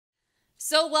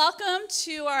So welcome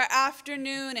to our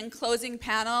afternoon and closing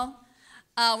panel.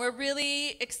 We're really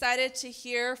excited to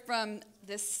hear from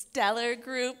this stellar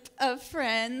group of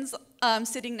friends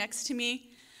sitting next to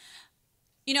me.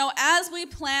 You know, as we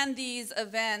plan these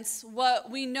events,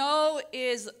 what we know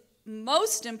is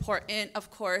most important, of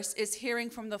course, is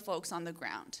hearing from the folks on the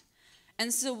ground.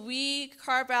 And so we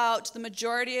carve out the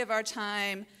majority of our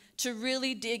time to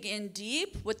really dig in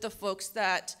deep with the folks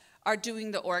that are doing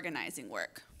the organizing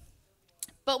work.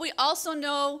 But we also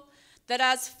know that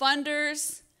as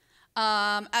funders,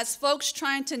 as folks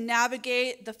trying to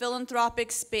navigate the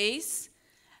philanthropic space,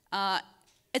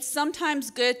 it's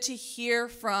sometimes good to hear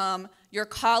from your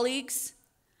colleagues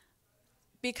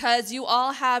because you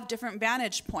all have different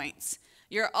vantage points.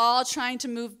 You're all trying to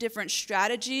move different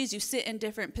strategies. You sit in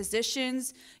different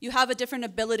positions. You have a different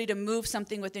ability to move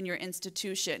something within your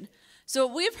institution. So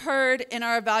what we've heard in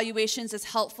our evaluations is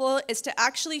helpful is to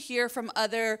actually hear from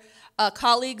other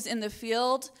colleagues in the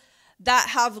field that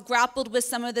have grappled with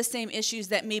some of the same issues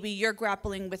that maybe you're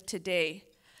grappling with today,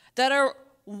 that are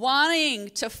wanting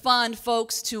to fund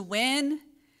folks to win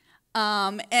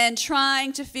and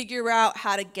trying to figure out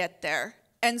how to get there.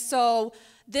 And so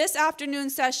this afternoon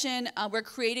session, we're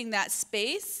creating that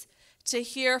space to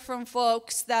hear from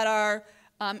folks that are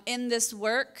in this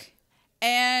work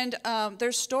and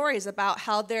their stories about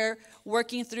how they're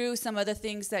working through some of the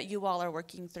things that you all are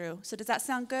working through. So does that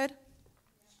sound good?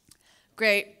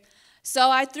 Great.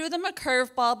 So I threw them a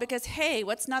curveball because, hey,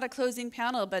 what's not a closing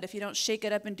panel, but if you don't shake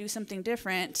it up and do something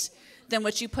different than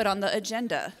what you put on the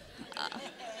agenda.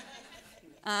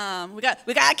 We got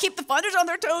to keep the funders on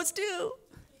their toes too.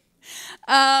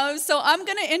 So I'm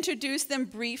going to introduce them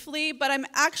briefly, but I'm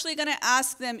actually going to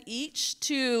ask them each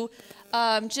to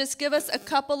just give us a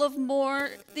couple of more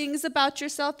things about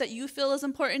yourself that you feel is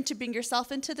important to bring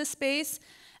yourself into the space.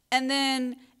 And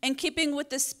then, in keeping with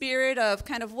the spirit of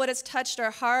kind of what has touched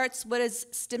our hearts, what has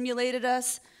stimulated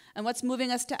us, and what's moving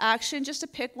us to action, just to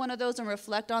pick one of those and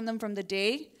reflect on them from the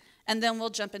day, and then we'll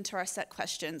jump into our set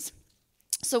questions.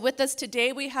 So with us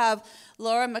today, we have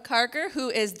Laura McCargar, who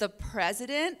is the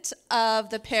president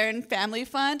of the Perrin Family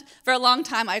Fund. For a long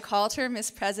time, I called her Miss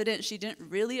President. She didn't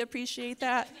really appreciate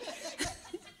that.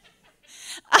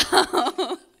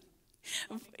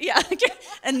 Yeah,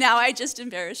 and now I just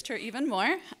embarrassed her even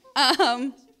more.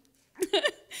 And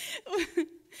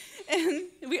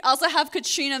we also have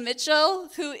Katrina Mitchell,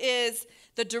 who is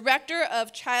the director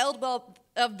of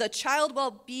the Child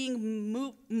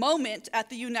Wellbeing Moment at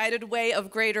the United Way of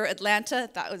Greater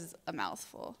Atlanta. That was a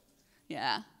mouthful.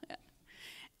 Yeah.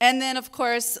 And then, of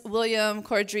course, William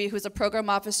Cordery, who's a program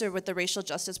officer with the Racial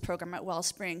Justice Program at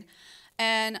Wellspring.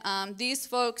 And these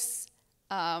folks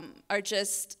are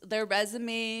just, their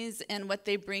resumes and what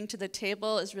they bring to the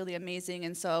table is really amazing.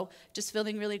 And so just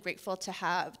feeling really grateful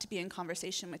to be in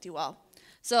conversation with you all.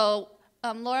 So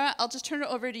Laura, I'll just turn it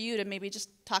over to you to maybe just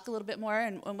talk a little bit more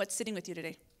on what's sitting with you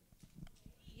today.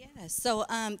 Yeah, so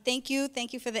thank you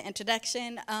for the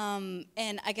introduction.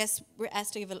 And I guess we're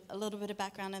asked to give a little bit of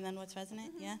background and then what's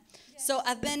resonant. Yeah. So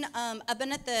I've been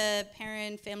at the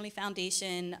Perrin Family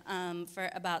Foundation for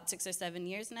about 6 or 7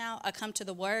 years now. I come to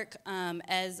the work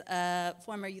as a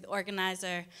former youth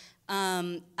organizer.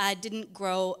 I didn't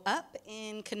grow up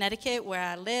in Connecticut where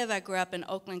I live. I grew up in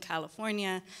Oakland,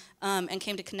 California, and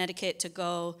came to Connecticut to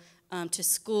go to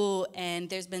school, and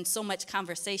there's been so much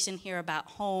conversation here about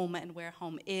home and where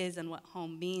home is and what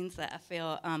home means that I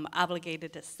feel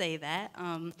obligated to say that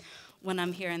when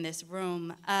I'm here in this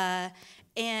room. I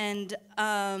guess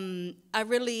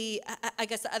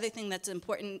the other thing that's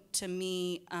important to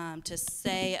me to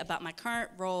say about my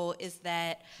current role is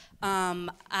that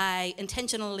I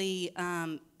intentionally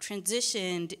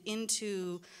transitioned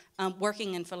into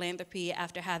working in philanthropy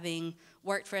after having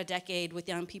worked for a decade with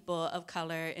young people of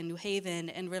color in New Haven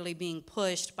and really being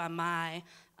pushed by my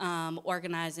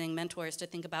organizing mentors to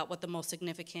think about what the most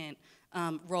significant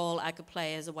role I could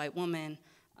play as a white woman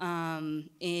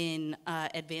in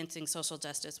advancing social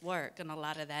justice work. And a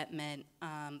lot of that meant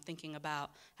thinking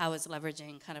about how I was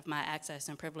leveraging kind of my access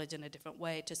and privilege in a different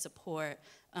way to support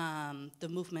the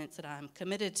movements that I'm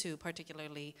committed to,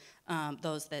 particularly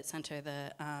those that center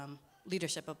the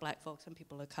leadership of Black folks and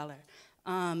people of color.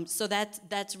 So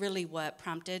that's really what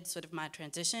prompted sort of my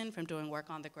transition from doing work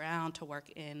on the ground to work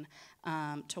in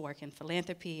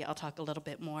philanthropy. I'll talk a little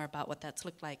bit more about what that's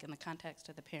looked like in the context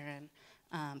of the Perrin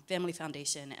Family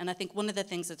Foundation. And I think one of the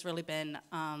things that's really been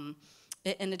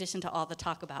in addition to all the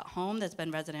talk about home that's been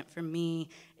resident for me,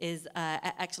 is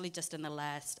actually just in the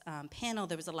last panel,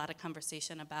 there was a lot of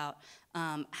conversation about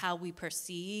how we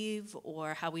perceive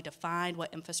or how we define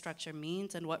what infrastructure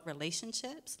means and what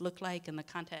relationships look like in the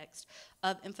context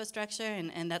of infrastructure,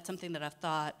 and that's something that I've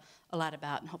thought a lot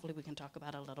about, and hopefully we can talk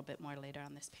about a little bit more later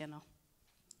on this panel.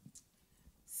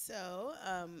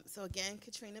 So again,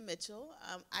 Katrina Mitchell.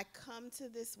 I come to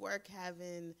this work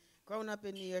having grown up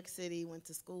in New York City, went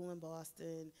to school in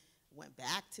Boston, went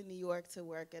back to New York to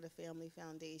work at a family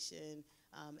foundation,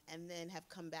 and then have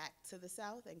come back to the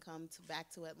South and back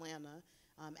to Atlanta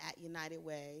at United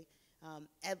Way.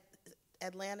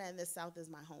 Atlanta and the South is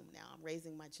my home now. I'm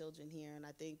raising my children here, and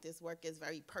I think this work is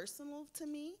very personal to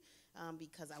me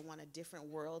because I want a different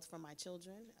world for my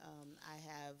children. I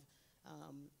have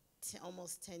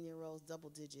almost 10-year-olds, double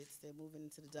digits. They're moving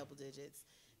into the double digits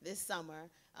this summer,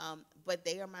 but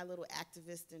they are my little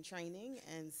activists in training,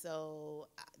 and so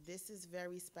this is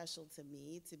very special to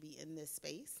me to be in this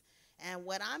space. And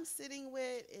what I'm sitting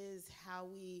with is how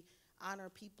we honor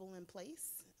people in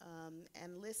place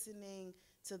and listening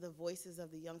to the voices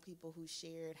of the young people who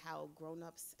shared how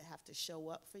grown-ups have to show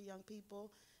up for young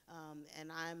people,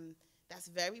 and that's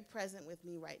very present with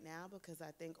me right now because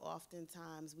I think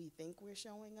oftentimes we think we're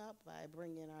showing up by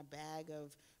bringing our bag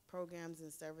of programs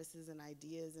and services and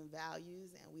ideas and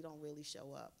values, and we don't really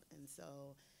show up. And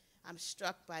so I'm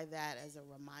struck by that as a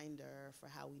reminder for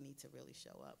how we need to really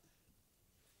show up.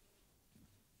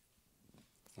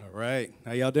 All right,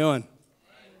 how y'all doing?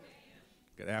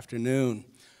 Good afternoon.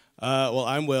 Well,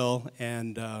 I'm Will,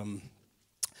 and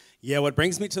yeah, what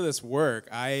brings me to this work,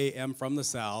 I am from the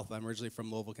South. I'm originally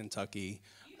from Louisville, Kentucky.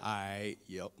 I've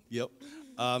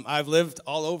lived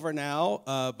all over now,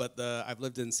 but I've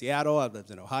lived in Seattle, I've lived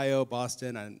in Ohio,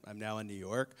 Boston, I'm now in New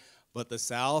York, but the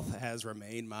South has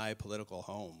remained my political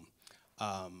home.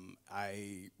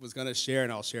 I was gonna share,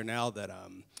 and I'll share now, that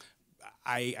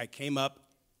I came up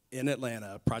in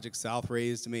Atlanta. Project South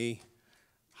raised me,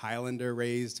 Highlander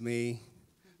raised me,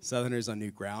 Southerners on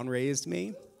New Ground raised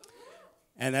me.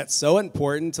 And that's so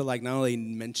important to not only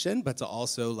mention, but to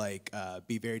also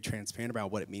be very transparent about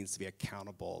what it means to be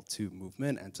accountable to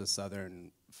movement and to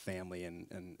Southern family and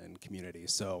community.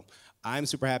 So I'm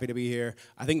super happy to be here.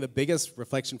 I think the biggest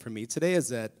reflection for me today is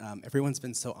that everyone's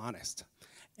been so honest.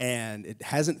 And it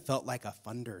hasn't felt like a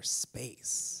funder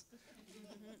space,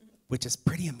 which is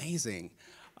pretty amazing.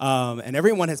 And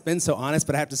everyone has been so honest,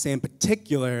 but I have to say in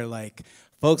particular,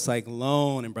 folks like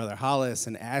Lone and Brother Hollis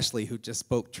and Ashley, who just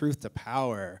spoke truth to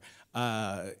power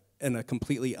in a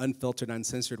completely unfiltered,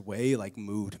 uncensored way,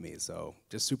 moved me. So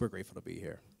just super grateful to be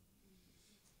here.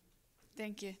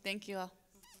 Thank you all.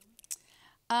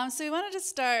 So we wanted to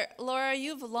start, Laura,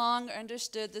 you've long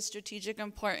understood the strategic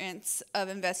importance of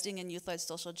investing in youth-led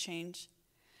social change.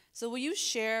 So will you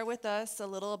share with us a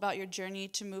little about your journey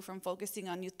to move from focusing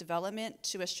on youth development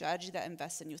to a strategy that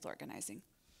invests in youth organizing?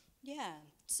 Yeah,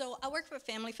 so I work for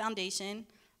Family Foundation.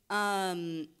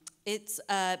 It's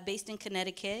based in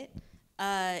Connecticut.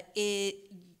 It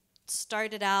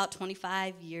started out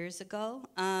 25 years ago,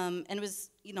 and it was,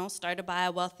 started by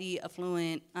a wealthy,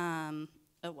 affluent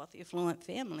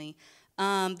family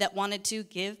that wanted to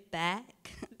give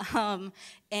back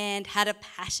and had a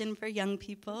passion for young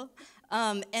people.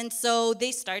 And so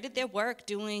they started their work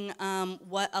doing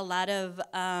what a lot of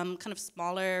kind of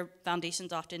smaller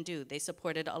foundations often do. They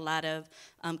supported a lot of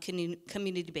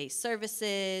community-based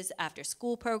services,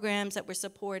 after-school programs that were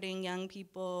supporting young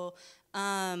people.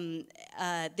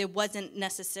 There wasn't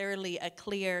necessarily a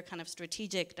clear kind of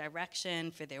strategic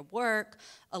direction for their work.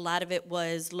 A lot of it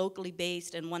was locally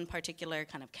based in one particular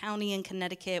kind of county in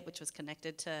Connecticut, which was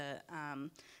connected to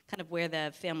kind of where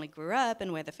the family grew up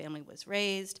and where the family was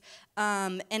raised.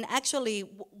 And actually,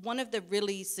 one of the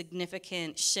really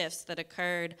significant shifts that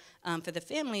occurred for the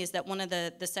family is that one of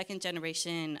the second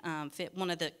generation, one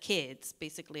of the kids,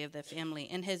 basically, of the family,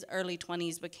 in his early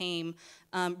 20s became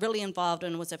really involved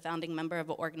and was a founding member of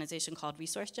an organization called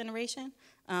Resource Generation,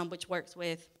 which works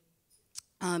with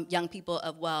young people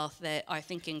of wealth that are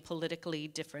thinking politically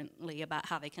differently about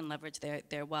how they can leverage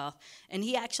their wealth. And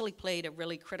he actually played a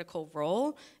really critical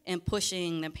role in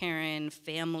pushing the Perrin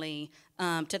family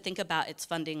to think about its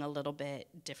funding a little bit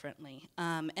differently.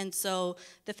 And so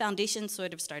the foundation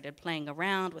sort of started playing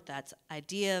around with that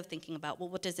idea of thinking about, well,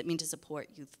 what does it mean to support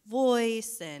youth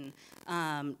voice, and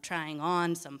trying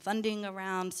on some funding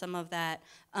around some of that.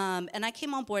 And I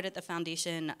came on board at the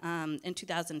foundation in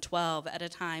 2012 at a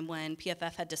time when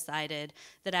PFF had decided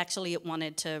that actually it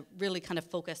wanted to really kind of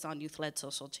focus on youth-led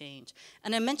social change.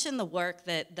 And I mentioned the work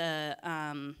that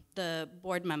the the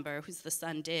board member who's the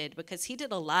son did, because he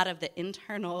did a lot of the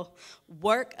internal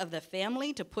work of the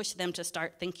family to push them to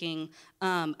start thinking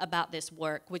about this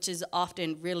work, which is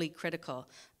often really critical.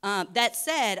 That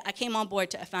said, I came on board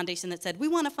to a foundation that said, we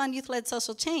want to fund youth-led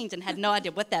social change, and had no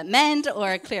idea what that meant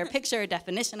or a clear picture or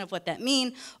definition of what that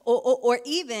mean, or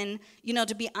even, you know,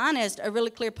 to be honest, a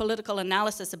really clear political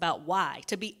analysis about why.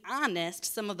 To be honest,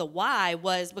 some of the why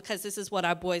was because this is what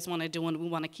our boys want to do and we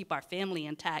want to keep our family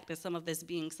intact, and some of this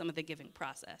being some of the giving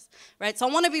process, right? So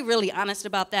I want to be really honest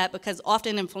about that, because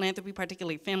often in philanthropy,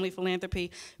 particularly family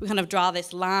philanthropy, we kind of draw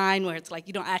this line where it's like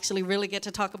you don't actually really get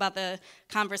to talk about the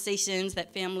conversations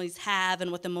that families have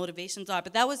and what the motivations are,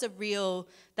 but that was a real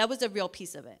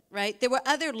piece of it, right? There were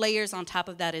other layers on top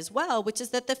of that as well, which is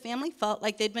that the family felt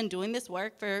like they'd been doing this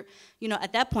work for, you know,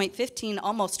 at that point, 15,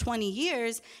 almost 20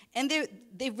 years, and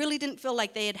they really didn't feel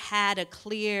like they had had a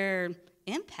clear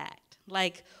impact.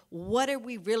 Like, what are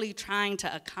we really trying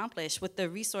to accomplish with the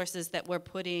resources that we're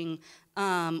putting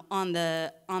on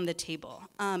the table,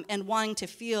 and wanting to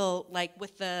feel like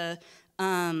with the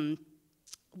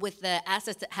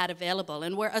assets it had available.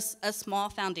 And we're a small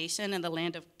foundation in the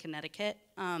land of Connecticut.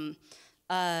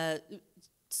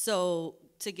 So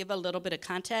to give a little bit of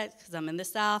context, because I'm in the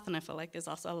South and I feel like there's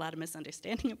also a lot of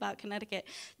misunderstanding about Connecticut,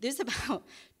 there's about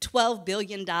 $12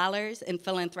 billion in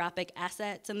philanthropic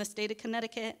assets in the state of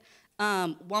Connecticut,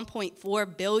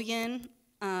 $1.4 billion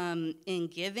in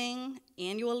giving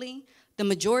annually. The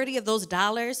majority of those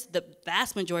dollars, the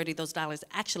vast majority of those dollars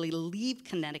actually leave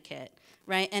Connecticut,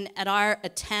 right? And at our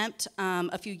attempt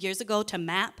a few years ago to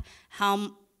map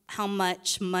how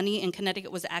much money in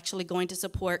Connecticut was actually going to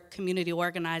support community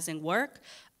organizing work,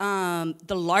 the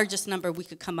largest number we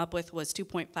could come up with was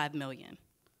 2.5 million.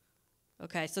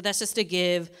 Okay, so that's just to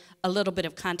give a little bit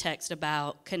of context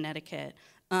about Connecticut.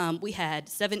 We had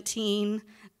 17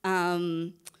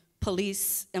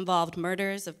 police-involved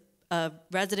murders of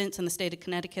residents in the state of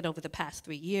Connecticut over the past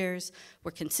 3 years.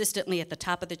 We're consistently at the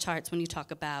top of the charts when you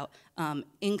talk about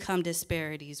income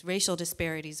disparities, racial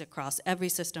disparities across every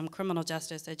system, criminal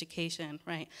justice, education,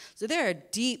 right? So there are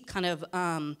deep kind of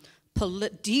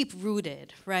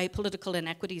deep-rooted, right, political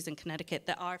inequities in Connecticut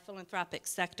that our philanthropic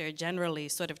sector generally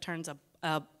sort of turns a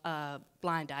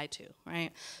blind eye to, right?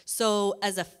 So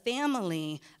as a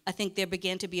family, I think there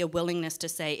began to be a willingness to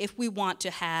say, if we want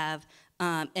to have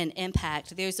an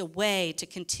impact, there's a way to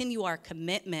continue our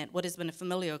commitment, what has been a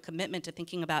familial commitment to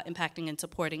thinking about impacting and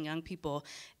supporting young people,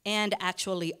 and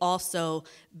actually also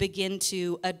begin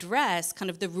to address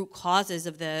kind of the root causes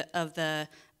of the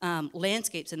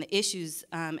landscapes and the issues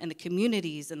and the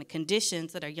communities and the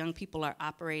conditions that our young people are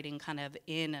operating kind of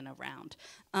in and around.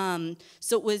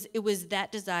 So it was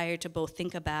that desire to both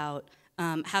think about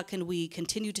how can we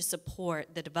continue to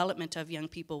support the development of young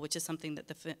people, which is something that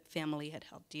the family had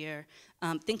held dear.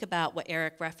 Think about what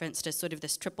Eric referenced as sort of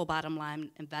this triple bottom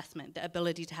line investment, the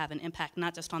ability to have an impact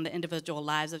not just on the individual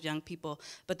lives of young people,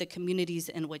 but the communities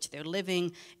in which they're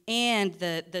living, and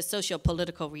the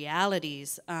socio-political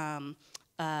realities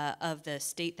of the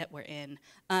state that we're in,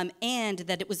 and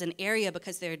that it was an area,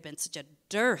 because there had been such a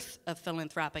dearth of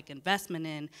philanthropic investment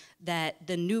in, that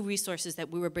the new resources that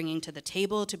we were bringing to the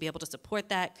table to be able to support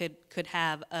that could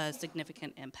have a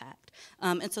significant impact.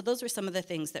 And so those were some of the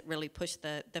things that really pushed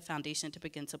the foundation to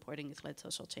begin supporting youth-led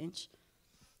social change.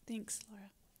 Thanks,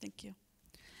 Laura. Thank you.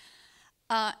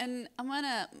 And I want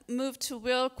to move to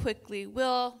Will quickly.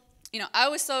 Will, you know, I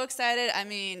was so excited. I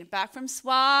mean, back from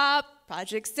SWAP,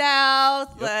 Project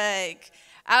South, Yep. like,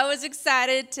 I was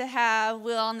excited to have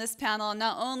Will on this panel,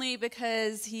 not only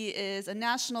because he is a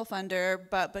national funder,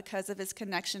 but because of his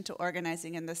connection to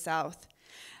organizing in the South.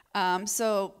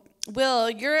 So, Will,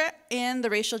 you're in the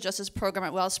racial justice program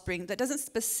at Wellspring that doesn't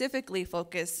specifically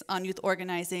focus on youth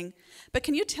organizing, but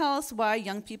can you tell us why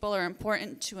young people are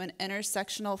important to an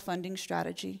intersectional funding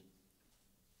strategy?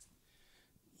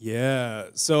 Yeah,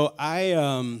 so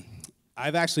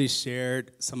I've actually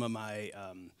shared some of my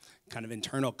kind of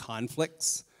internal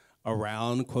conflicts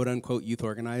around quote unquote youth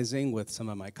organizing with some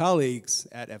of my colleagues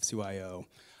at FCYO,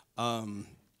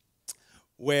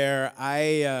 where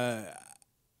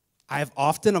I've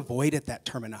often avoided that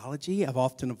terminology. I've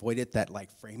often avoided that like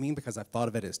framing because I've thought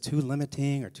of it as too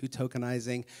limiting or too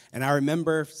tokenizing. And I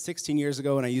remember 16 years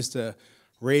ago when I used to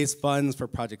raise funds for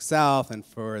Project South and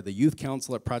for the youth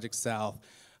council at Project South,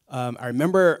 I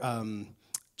remember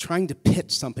trying to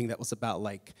pitch something that was about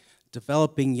like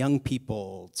developing young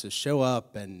people to show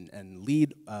up and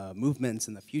lead movements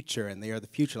in the future, and they are the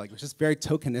future. Like, it was just very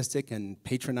tokenistic and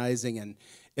patronizing, and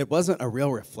it wasn't a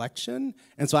real reflection.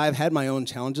 And so I've had my own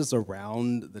challenges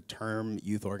around the term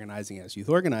youth organizing as youth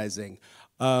organizing.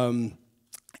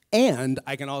 And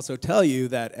I can also tell you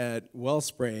that at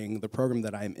Wellspring, the program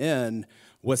that I'm in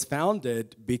was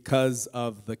founded because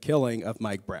of the killing of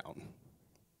Mike Brown,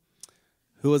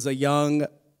 who was a young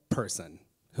person,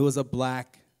 who was a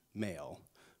black male,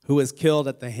 who was killed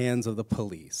at the hands of the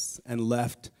police and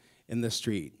left in the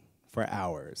street for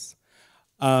hours.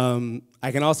 I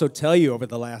can also tell you over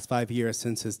the last 5 years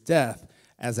since his death,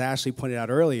 as Ashley pointed out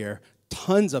earlier,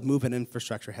 tons of movement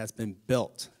infrastructure has been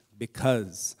built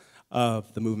because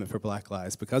of the movement for Black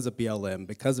Lives, because of BLM,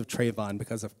 because of Trayvon,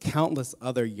 because of countless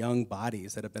other young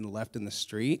bodies that have been left in the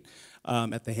street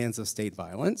at the hands of state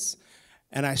violence.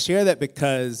 And I share that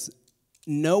because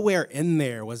nowhere in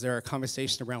there was there a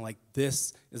conversation around like,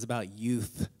 this is about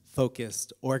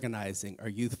youth-focused organizing or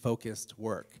youth-focused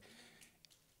work.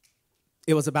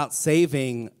 It was about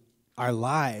saving our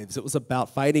lives. It was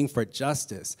about fighting for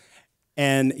justice.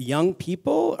 And young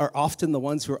people are often the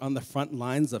ones who are on the front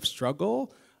lines of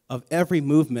struggle of every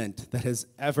movement that has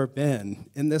ever been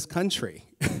in this country.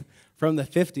 From the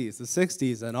 50s, the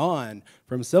 60s, and on,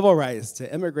 from civil rights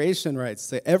to immigration rights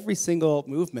to every single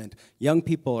movement, young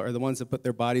people are the ones that put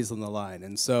their bodies on the line.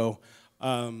 And so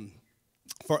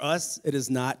for us, it is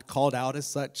not called out as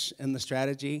such in the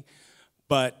strategy,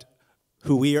 but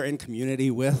who we are in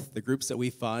community with, the groups that we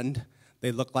fund,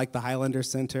 they look like the Highlander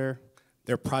Center,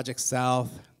 they're Project South,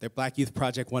 they're Black Youth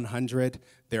Project 100,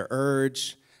 they're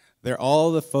Urge. They're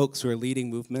all the folks who are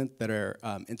leading movement that are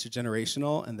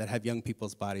intergenerational and that have young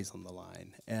people's bodies on the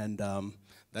line. And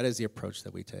that is the approach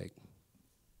that we take.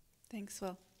 Thanks,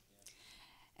 Will.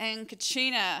 And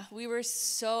Katrina, we were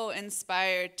so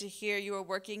inspired to hear you were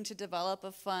working to develop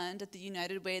a fund at the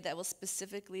United Way that will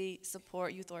specifically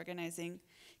support youth organizing.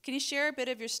 Can you share a bit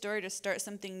of your story to start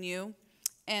something new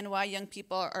and why young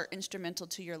people are instrumental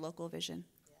to your local vision?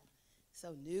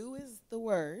 So new is the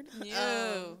word.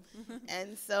 New.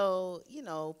 And so, you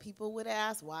know, people would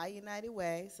ask, why United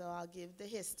Way? So I'll give the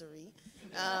history.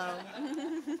 And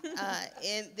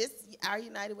our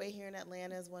United Way here in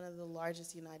Atlanta is one of the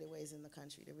largest United Ways in the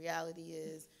country. The reality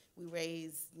is we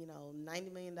raise, you know,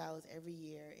 $90 million every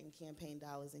year in campaign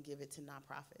dollars and give it to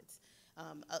nonprofits.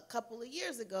 A couple of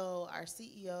years ago, our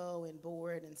CEO and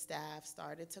board and staff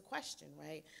started to question,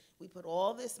 right? We put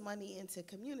all this money into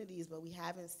communities, but we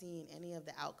haven't seen any of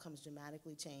the outcomes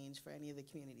dramatically change for any of the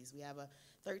communities. We have a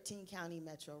 13-county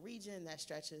metro region that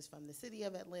stretches from the city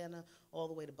of Atlanta all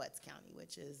the way to Butts County,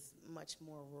 which is much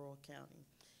more rural county.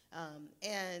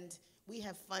 And we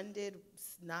have funded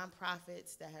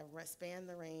nonprofits that have spanned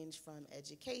the range from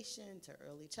education to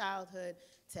early childhood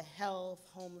to health,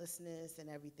 homelessness, and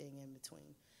everything in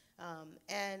between.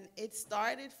 And it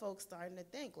started folks starting to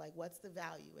think, like, what's the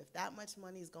value? If that much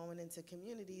money is going into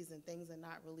communities and things are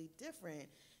not really different,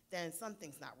 then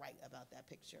something's not right about that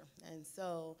picture. And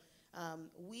so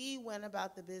we went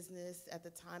about the business. At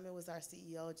the time, it was our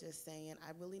CEO just saying,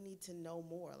 I really need to know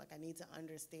more. Like, I need to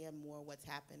understand more what's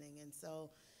happening. And so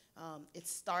it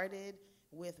started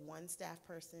with one staff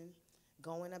person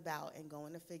going about and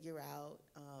going to figure out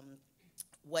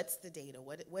what's the data,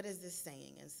 what is this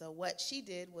saying? And so what she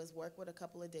did was work with a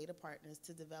couple of data partners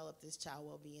to develop this child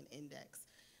wellbeing index.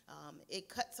 It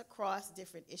cuts across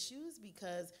different issues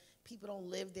because people don't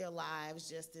live their lives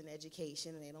just in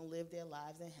education and they don't live their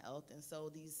lives in health. And so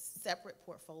these separate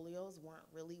portfolios weren't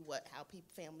really how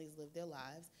families live their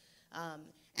lives.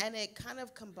 And it kind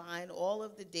of combined all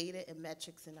of the data and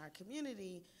metrics in our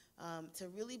community to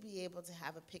really be able to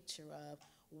have a picture of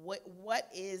what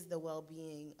is the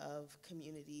well-being of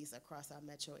communities across our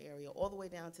metro area, all the way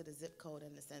down to the zip code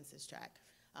and the census tract.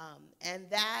 And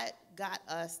that got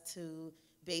us to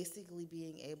basically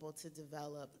being able to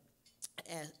develop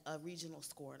a regional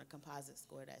score and a composite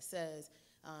score that says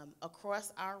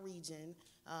across our region,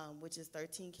 which is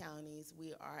 13 counties,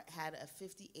 we had a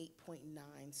 58.9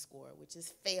 score, which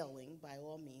is failing by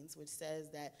all means, which says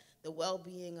that the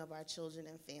well-being of our children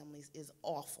and families is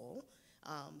awful.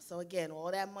 So again,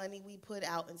 all that money we put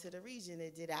out into the region,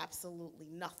 it did absolutely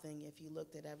nothing if you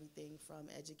looked at everything from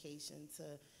education to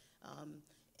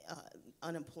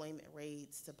unemployment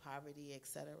rates to poverty, et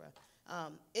cetera.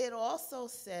 It also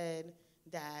said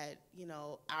that, you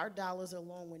know, our dollars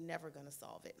alone were never going to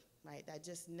solve it, right? That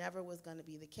just never was going to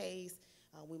be the case.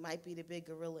 We might be the big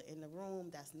gorilla in the room.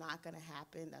 That's not going to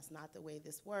happen. That's not the way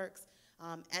this works.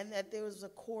 And that there was a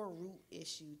core root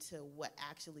issue to what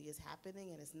actually is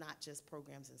happening, and it's not just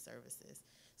programs and services.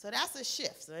 So that's a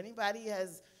shift. So anybody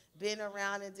has been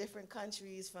around in different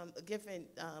countries from different,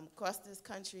 across this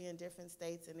country in different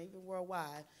states and even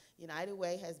worldwide, United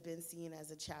Way has been seen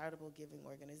as a charitable giving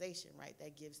organization, right,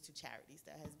 that gives to charities.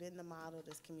 That has been the model,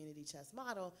 this community chest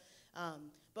model.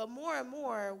 But more and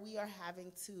more, we are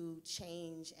having to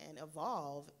change and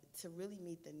evolve to really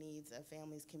meet the needs of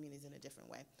families, communities in a different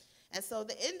way. And so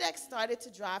the index started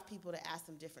to drive people to ask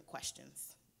them different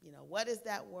questions. You know, what is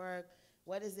that work?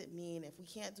 What does it mean? If we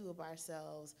can't do it by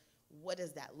ourselves, what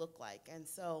does that look like? And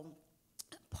so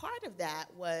part of that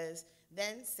was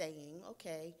then saying,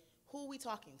 okay, who are we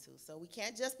talking to? So we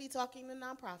can't just be talking to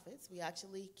nonprofits. We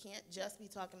actually can't just be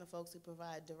talking to folks who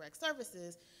provide direct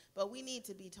services, but we need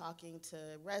to be talking to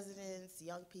residents,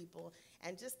 young people,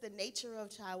 and just the nature of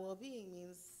child well-being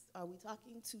means, are we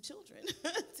talking to children,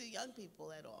 to young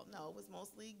people at all? No, it was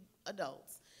mostly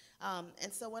adults.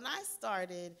 And so when I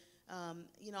started,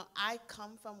 you know, I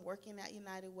come from working at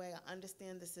United Way. I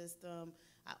understand the system.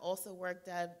 I also worked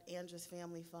at Andrews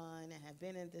Family Fund and have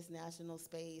been in this national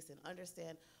space and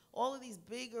understand all of these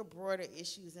bigger, broader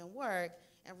issues and work,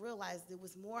 and realized there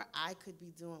was more I could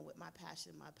be doing with my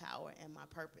passion, my power, and my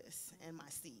purpose, and my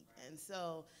seat. And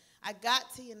so I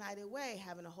got to United Way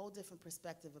having a whole different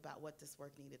perspective about what this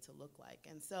work needed to look like.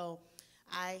 And so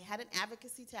I had an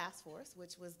advocacy task force,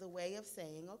 which was the way of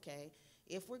saying, okay,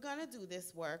 if we're gonna do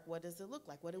this work, what does it look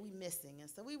like? What are we missing? And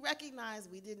so we recognized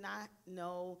we did not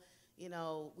know, you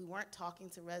know, we weren't talking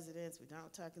to residents, we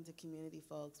weren't talking to community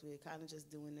folks, we were kind of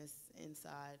just doing this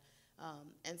inside.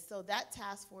 And so that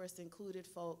task force included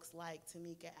folks like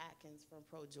Tamika Atkins from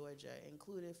Pro Georgia,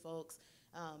 included folks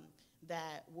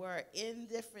that were in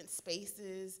different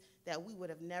spaces that we would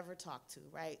have never talked to,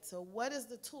 right? So what is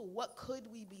the tool? What could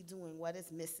we be doing? What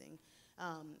is missing?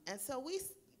 And so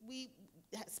we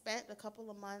spent a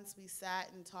couple of months, we sat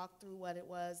and talked through what it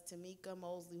was. Tamika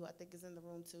Mosley, who I think is in the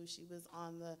room too, she was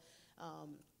on the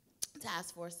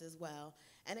task force as well.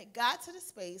 And it got to the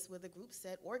space where the group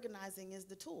said organizing is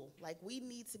the tool. Like, we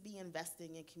need to be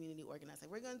investing in community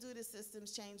organizing. We're going to do this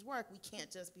systems change work. We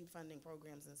can't just be funding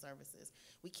programs and services.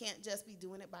 We can't just be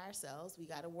doing it by ourselves. We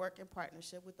got to work in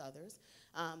partnership with others.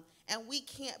 And we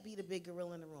can't be the big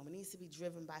gorilla in the room. It needs to be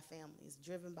driven by families,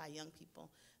 driven by young people.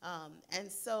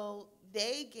 And so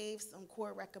they gave some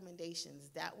core recommendations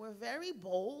that were very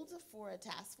bold for a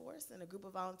task force and a group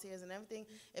of volunteers and everything.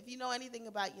 If you know anything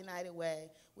about United Way,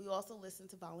 we also listen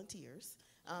to volunteers.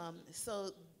 So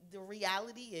the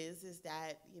reality is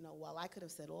that, you know, while I could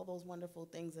have said all those wonderful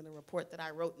things in a report that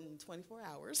I wrote in 24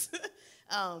 hours,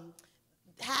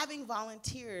 having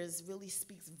volunteers really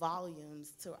speaks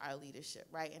volumes to our leadership,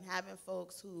 right? And having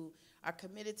folks who are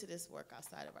committed to this work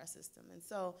outside of our system. And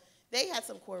so they had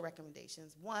some core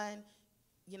recommendations. One,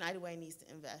 United Way needs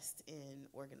to invest in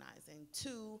organizing.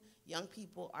 Two, young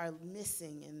people are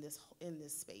missing in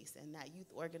this space, and that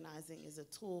youth organizing is a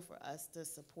tool for us to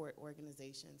support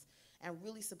organizations and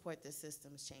really support the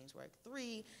systems change work.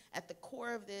 Three, at the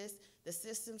core of this, the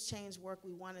systems change work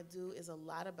we want to do is a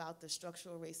lot about the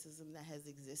structural racism that has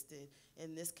existed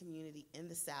in this community, in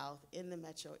the South, in the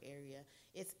metro area.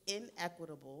 It's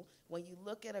inequitable. When you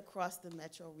look at across the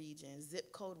metro region,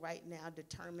 zip code right now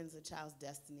determines a child's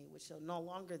destiny, which shall no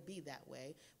longer be that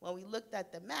way. When we looked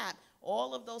at the map,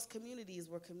 all of those communities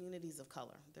were communities of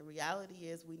color. The reality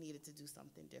is we needed to do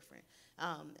something different.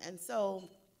 And so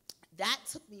that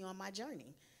took me on my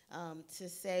journey to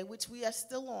say, which we are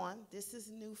still on. This is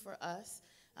new for us.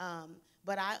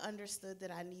 But I understood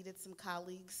that I needed some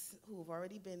colleagues who have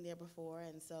already been there before,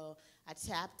 and so I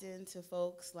tapped into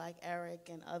folks like Eric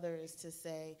and others to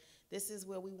say, this is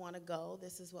where we want to go,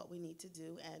 this is what we need to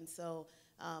do. And so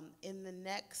in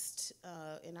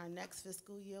our next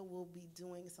fiscal year, we'll be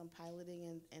doing some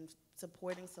piloting and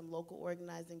supporting some local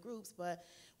organizing groups, but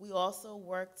we also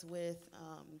worked with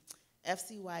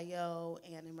FCYO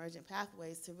and Emergent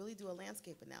Pathways to really do a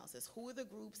landscape analysis. Who are the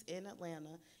groups in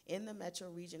Atlanta, in the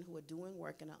metro region, who are doing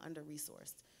work and are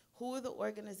under-resourced? Who are the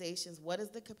organizations? What is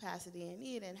the capacity and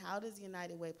need? And how does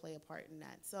United Way play a part in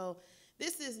that? So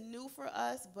this is new for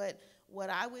us, but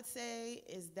what I would say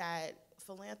is that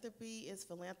philanthropy is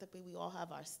philanthropy. We all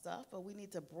have our stuff, but we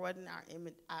need to broaden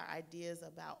our ideas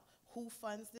about who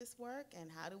funds this work and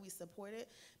how do we support it,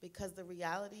 because the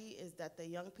reality is that the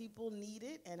young people need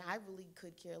it, and I really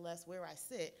could care less where I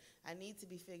sit. I need to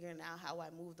be figuring out how I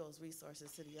move those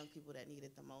resources to the young people that need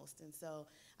it the most. And so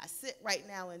I sit right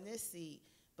now in this seat,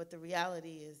 but the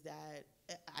reality is that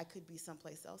I could be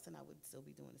someplace else and I would still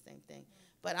be doing the same thing.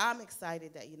 But I'm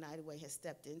excited that United Way has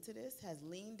stepped into this, has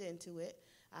leaned into it.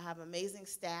 I have amazing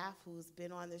staff who's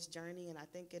been on this journey, and I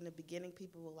think in the beginning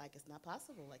people were like, it's not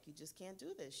possible, like you just can't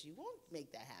do this, you won't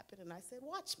make that happen. And I said,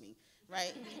 watch me,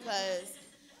 right? Because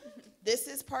this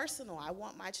is personal. I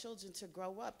want my children to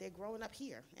grow up. They're growing up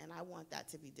here, and I want that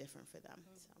to be different for them.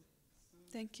 So.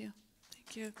 Thank you.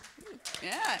 Thank you.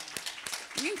 Yeah,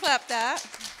 you can clap that.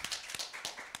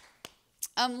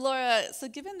 Laura, so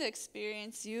given the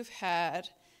experience you've had,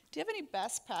 do you have any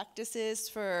best practices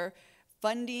for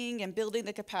funding and building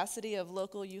the capacity of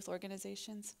local youth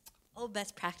organizations? Oh,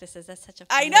 best practices. That's such a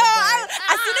I fun know. word.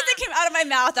 As soon as it came out of my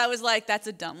mouth, I was like, that's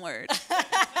a dumb word.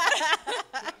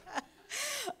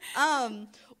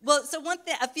 Well, so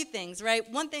a few things, right?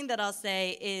 One thing that I'll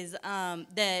say is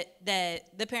that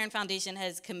the Perrin Foundation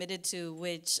has committed to,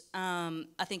 which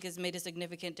I think has made a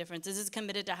significant difference, is it's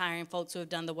committed to hiring folks who have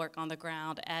done the work on the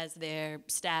ground as their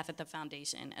staff at the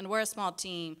foundation. And we're a small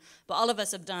team, but all of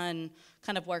us have done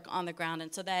kind of work on the ground,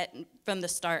 and so that from the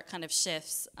start kind of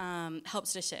shifts,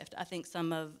 helps to shift, I think,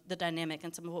 some of the dynamic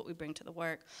and some of what we bring to the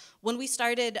work. When we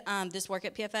started this work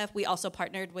at PFF, we also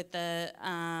partnered with the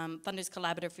Funders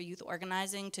Collaborative for Youth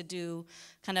Organizing to do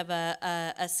kind of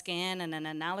a scan and an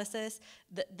analysis.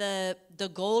 The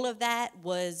goal of that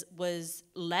was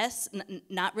less,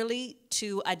 not really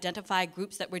to identify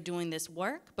groups that were doing this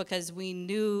work, because we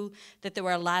knew that there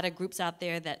were a lot of groups out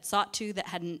there that sought to, that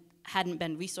hadn't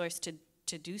been resourced to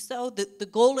do so. The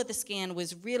goal of the scan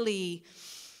was really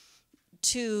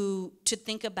to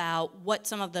think about what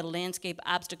some of the landscape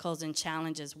obstacles and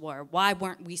challenges were. Why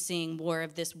weren't we seeing more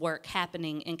of this work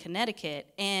happening in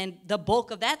Connecticut? And the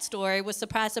bulk of that story was,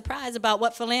 surprise, surprise, about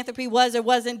what philanthropy was or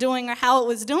wasn't doing or how it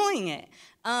was doing it.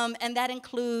 And that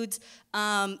includes,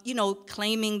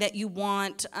 claiming that you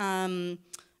want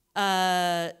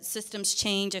systems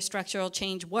change or structural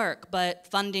change work, but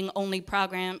funding only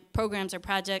programs or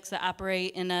projects that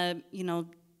operate in a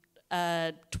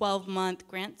 12-month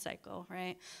grant cycle,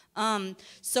 right?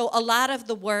 So a lot of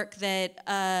the work that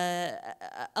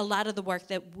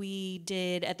we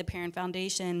did at the Perrin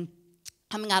Foundation,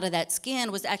 coming out of that scan,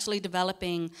 was actually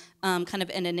developing kind of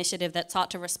an initiative that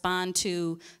sought to respond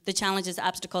to the challenges,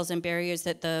 obstacles, and barriers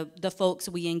that the folks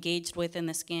we engaged with in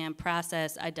the scan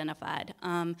process identified.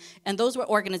 And those were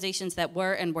organizations that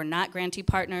were and were not grantee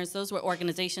partners. Those were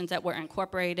organizations that were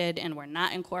incorporated and were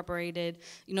not incorporated.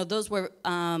 Those were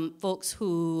folks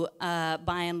who, by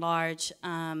and large,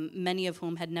 many of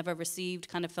whom had never received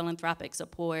kind of philanthropic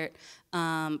support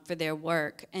for their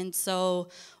work. And so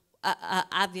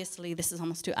obviously, this is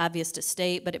almost too obvious to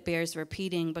state, but it bears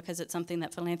repeating because it's something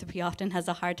that philanthropy often has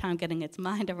a hard time getting its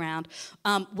mind around.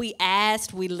 We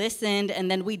asked, we listened,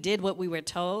 and then we did what we were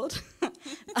told.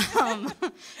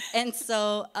 And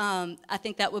so I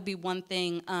think that would be one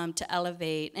thing to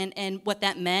elevate. And what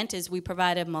that meant is we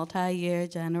provided multi-year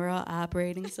general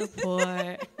operating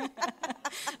support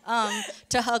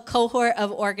to a cohort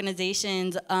of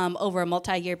organizations over a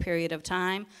multi-year period of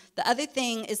time. The other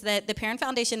thing is that the Perrin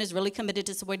Foundation is really committed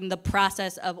to supporting the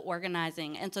process of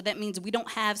organizing. And so that means we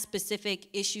don't have specific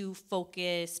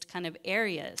issue-focused kind of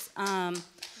areas.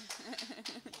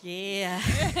 Yeah.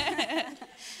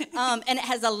 And it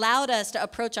has allowed us to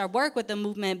approach our work with a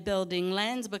movement-building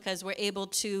lens, because we're able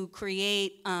to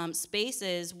create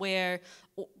spaces where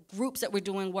groups that were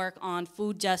doing work on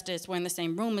food justice were in the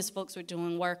same room as folks who were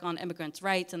doing work on immigrants'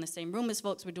 rights, in the same room as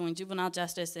folks who were doing juvenile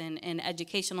justice and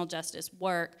educational justice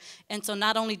work. And so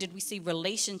not only did we see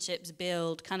relationships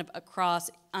build kind of across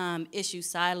issue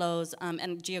silos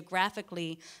and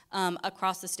geographically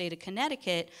across the state of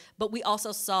Connecticut, but we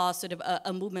also saw sort of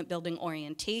a movement building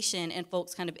orientation and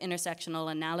folks' kind of intersectional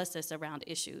analysis around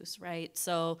issues, right?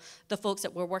 So the folks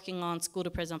that were working on school to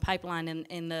prison pipeline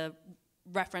in the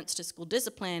reference to school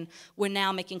discipline, we're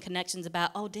now making connections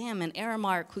about, oh damn, and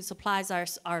Aramark, who supplies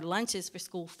our lunches for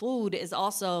school food, is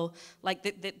also like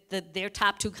their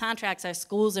top two contracts are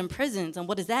schools and prisons, and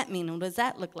what does that mean, and what does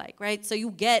that look like, right? So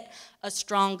you get a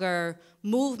stronger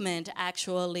movement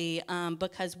actually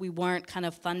because we weren't kind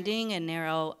of funding and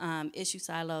narrow issue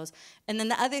silos. And then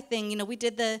the other thing, we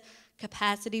did the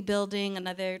capacity building,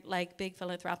 another like big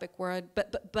philanthropic word,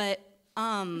 but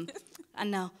I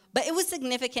know, but it was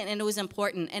significant and it was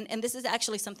important. And this is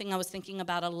actually something I was thinking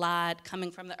about a lot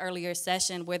coming from the earlier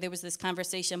session, where there was this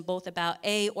conversation both about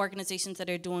organizations that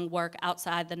are doing work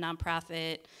outside the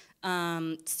nonprofit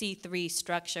C3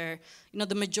 structure.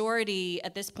 The majority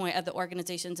at this point of the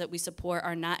organizations that we support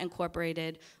are not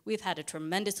incorporated. We've had a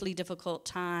tremendously difficult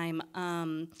time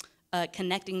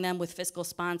connecting them with fiscal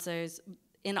sponsors.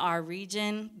 In our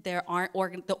region, there aren't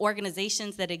the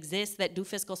organizations that exist that do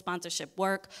fiscal sponsorship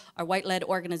work are white-led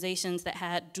organizations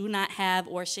that do not have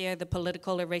or share the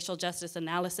political or racial justice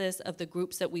analysis of the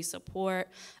groups that we support.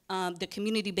 The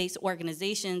community-based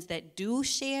organizations that do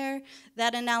share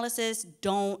that analysis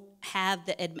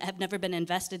have never been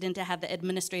invested in to have the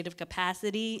administrative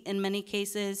capacity in many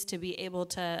cases to be able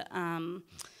to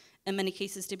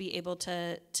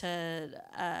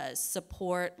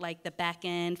support like the back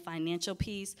end financial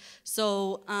piece.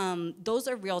 So those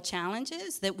are real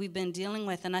challenges that we've been dealing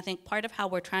with, and I think part of how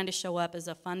we're trying to show up as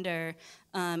a funder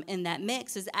in that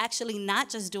mix is actually not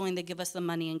just doing the give us the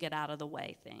money and get out of the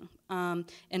way thing,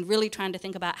 and really trying to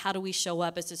think about how do we show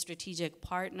up as a strategic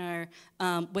partner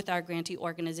with our grantee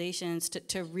organizations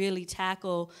to really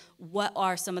tackle what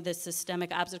are some of the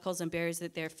systemic obstacles and barriers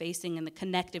that they're facing and the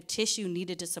connective tissue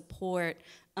needed to support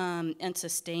and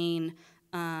sustain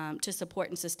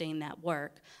that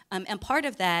work. And part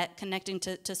of that, connecting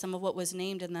to some of what was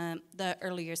named in the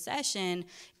earlier session,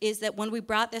 is that when we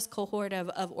brought this cohort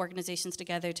of organizations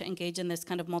together to engage in this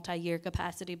kind of multi-year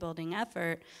capacity building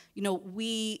effort, you know,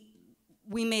 we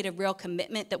made a real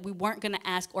commitment that we weren't gonna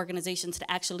ask organizations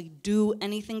to actually do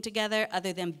anything together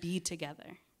other than be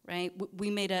together. Right?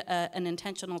 We made an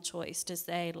intentional choice to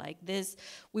say, like, this,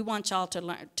 we want y'all to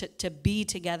learn to be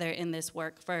together in this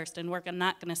work first. And we're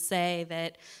not going to say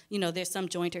that, you know, there's some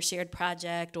joint or shared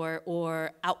project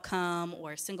or outcome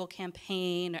or single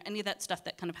campaign or any of that stuff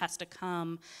that kind of has to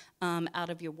come out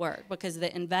of your work, because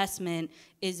the investment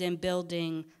is in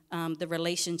building the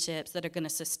relationships that are going to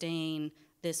sustain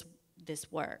this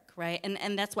work, right?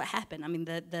 And that's what happened. I mean,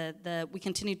 we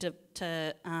continue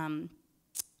to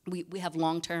we have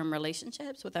long-term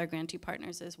relationships with our grantee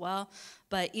partners as well,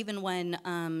 but even when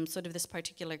sort of this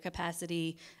particular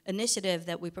capacity initiative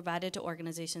that we provided to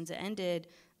organizations ended,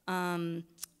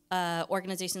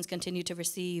 organizations continue to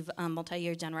receive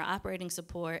multi-year general operating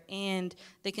support, and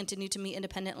they continue to meet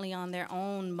independently on their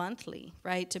own monthly,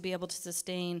 right, to be able to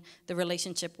sustain the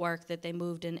relationship work that they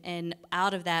moved in. And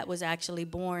out of that was actually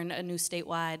born a new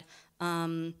statewide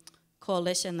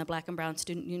coalition, the Black and Brown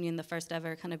Student Union, the first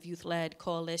ever kind of youth-led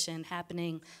coalition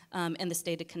happening in the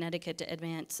state of Connecticut to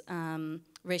advance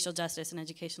racial justice and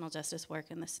educational justice work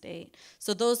in the state.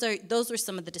 So those were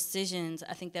some of the decisions,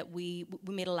 I think, that we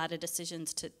made a lot of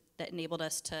decisions that enabled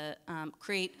us to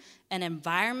create an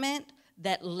environment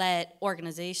that let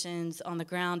organizations on the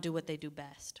ground do what they do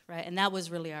best, right? And that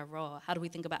was really our role. How do we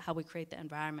think about how we create the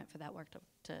environment for that work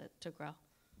to grow?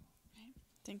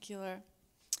 Thank you, Laura.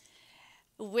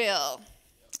 Will,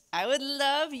 I would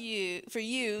love for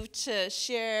you to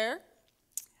share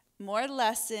more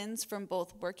lessons from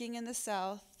both working in the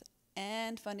South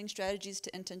and funding strategies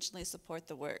to intentionally support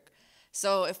the work.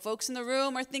 So if folks in the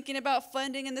room are thinking about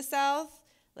funding in the South,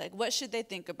 like, what should they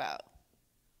think about?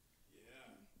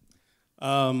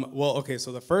 Yeah. Well, okay,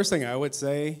 so the first thing I would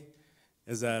say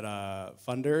is that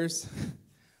funders,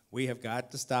 we have got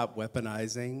to stop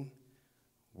weaponizing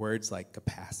words like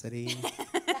capacity,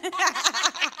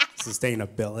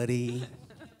 sustainability,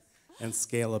 and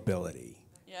scalability.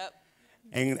 Yep.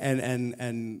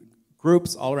 And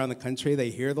groups all around the country, they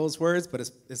hear those words, but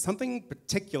it's something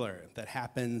particular that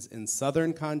happens in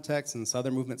Southern contexts and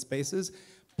Southern movement spaces,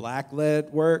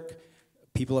 Black-led work,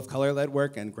 people of color-led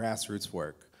work, and grassroots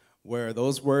work, where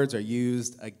those words are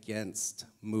used against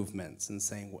movements and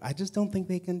saying, I just don't think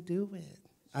they can do it.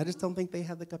 I just don't think they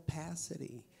have the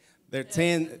capacity. They're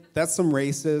saying, that's some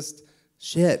racist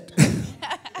shit.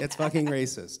 It's fucking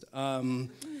racist. And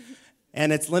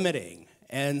it's limiting.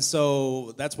 And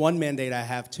so that's one mandate I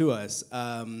have to us.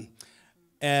 You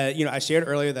know, I shared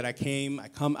earlier that I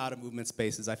come out of movement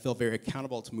spaces. I feel very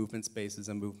accountable to movement spaces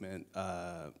and movement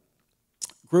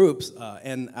groups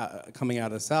and coming out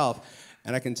of the South.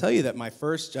 And I can tell you that my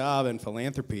first job in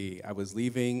philanthropy, I was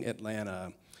leaving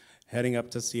Atlanta, heading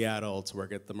up to Seattle to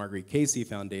work at the Marguerite Casey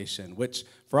Foundation, which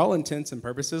for all intents and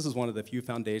purposes is one of the few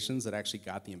foundations that actually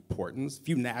got the importance,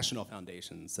 few national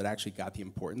foundations that actually got the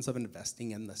importance of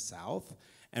investing in the South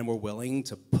and were willing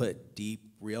to put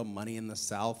deep, real money in the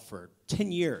South for 10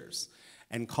 years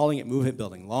and calling it movement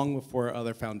building, long before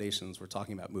other foundations were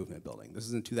talking about movement building. This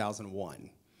is in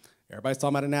 2001. Everybody's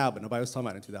talking about it now, but nobody was talking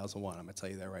about it in 2001. I'm gonna tell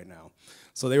you that right now.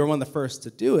 So they were one of the first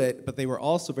to do it, but they were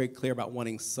also very clear about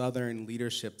wanting Southern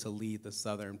leadership to lead the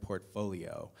Southern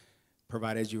portfolio,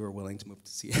 provided you were willing to move to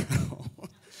Seattle,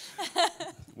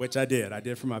 which I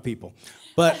did for my people.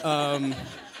 But on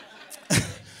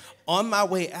my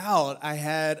way out, I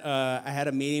had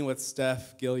a meeting with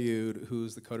Steph Gilyud,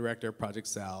 who's the co-director of Project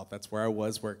South. That's where I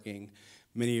was working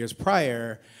many years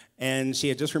prior. And she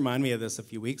had just reminded me of this a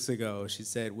few weeks ago. She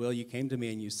said, Will, you came to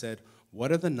me and you said,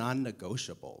 what are the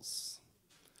non-negotiables?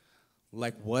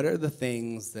 Like, what are the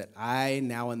things that I,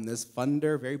 now in this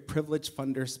funder, very privileged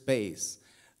funder space,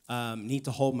 need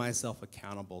to hold myself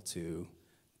accountable to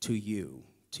you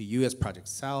as Project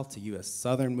South, to you as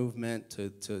Southern movement,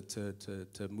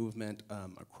 to movement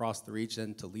across the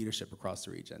region, to leadership across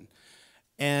the region.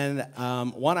 And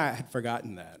one, I had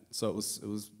forgotten that. So it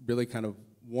was really kind of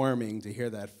warming to hear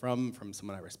that from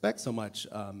someone I respect so much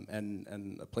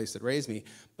and a place that raised me.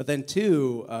 But then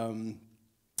two,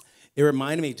 it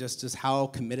reminded me just how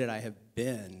committed I have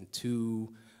been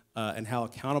to and how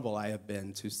accountable I have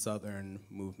been to Southern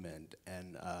movement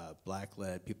and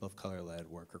Black-led, people of color-led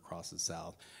work across the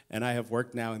South. And I have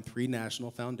worked now in 3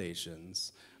 national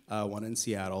foundations, one in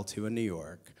Seattle, 2 in New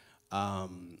York.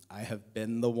 I have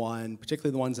been the one,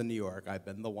 particularly the ones in New York, I've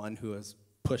been the one who is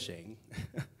pushing,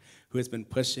 who has been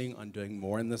pushing on doing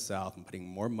more in the South and putting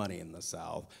more money in the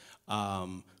South,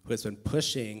 who has been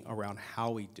pushing around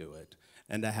how we do it,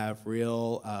 and to have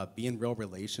be in real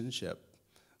relationship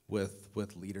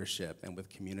with leadership and with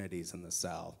communities in the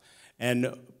South.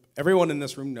 And everyone in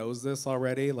this room knows this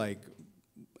already,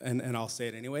 and I'll say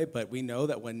it anyway, but we know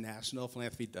that when national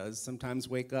philanthropy does sometimes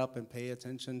wake up and pay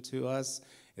attention to us,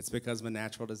 it's because of a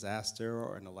natural disaster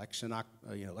or an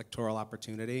electoral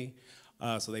opportunity.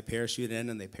 So they parachute in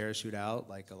and they parachute out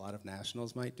like a lot of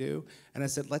nationals might do. And I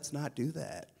said, let's not do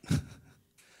that.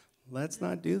 Let's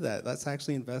not do that. Let's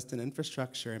actually invest in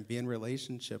infrastructure and be in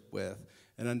relationship with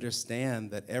and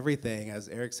understand that everything, as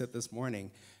Eric said this morning,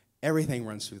 everything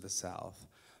runs through the South.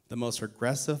 The most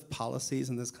regressive policies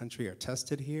in this country are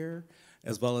tested here,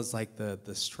 as well as like the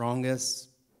strongest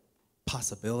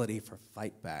possibility for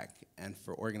fight back and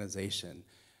for organization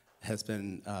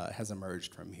has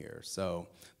emerged from here. So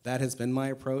that has been my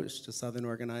approach to Southern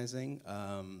organizing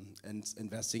and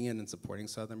investing in and supporting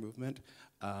Southern movement.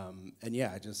 And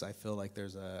yeah, I feel like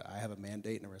I have a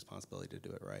mandate and a responsibility to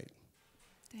do it right.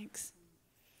 Thanks.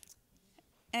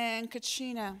 And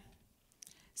Katrina,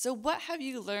 so what have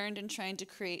you learned in trying to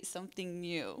create something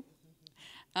new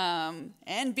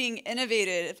and being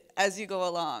innovative as you go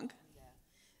along? Yeah.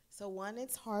 So one,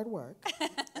 it's hard work.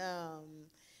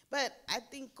 But I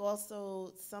think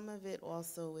also some of it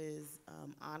also is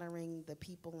honoring the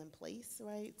people in place,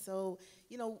 right? So,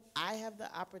 I have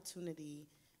the opportunity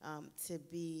to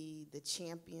be the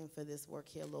champion for this work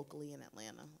here locally in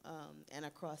Atlanta and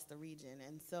across the region.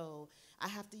 And so I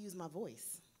have to use my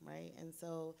voice, right? And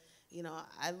so,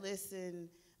 I listen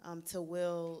to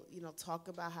Will, talk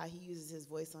about how he uses his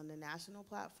voice on the national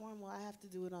platform. Well, I have to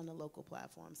do it on the local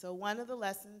platform. So one of the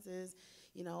lessons is,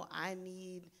 I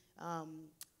need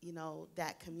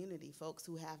that community, folks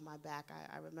who have my back.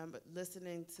 I remember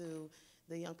listening to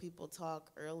the young people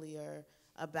talk earlier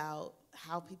about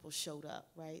how people showed up,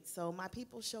 right? So my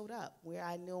people showed up where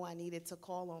I knew I needed to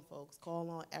call on folks, call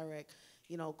on Eric,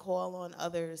 call on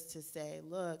others to say,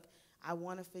 look, I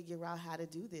want to figure out how to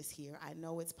do this here. I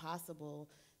know it's possible,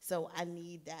 so I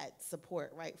need that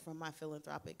support, right, from my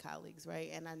philanthropic colleagues, right?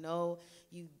 And I know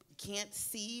you can't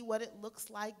see what it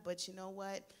looks like, but you know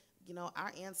what?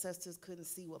 Our ancestors couldn't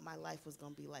see what my life was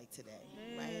going to be like today,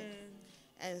 right?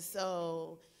 And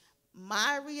so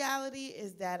my reality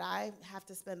is that I have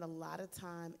to spend a lot of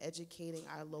time educating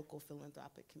our local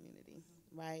philanthropic community,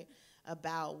 right,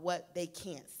 about what they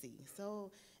can't see.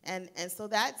 So, and so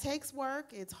that takes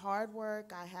work. It's hard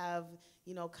work. I have,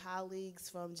 colleagues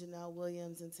from Janelle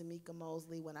Williams and Tamika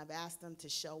Mosley, when I've asked them to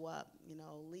show up,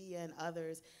 Leah and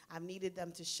others, I've needed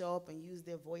them to show up and use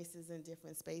their voices in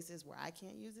different spaces where I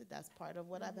can't use it. That's part of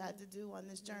what I've had to do on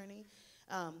this journey.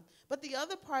 But the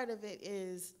other part of it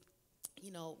is,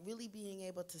 really being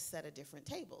able to set a different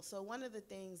table. So one of the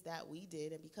things that we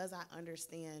did, and because I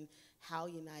understand how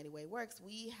United Way works,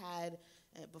 we had,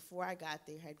 before I got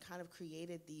there, had kind of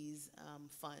created these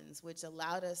funds, which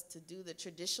allowed us to do the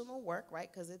traditional work, right,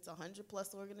 because it's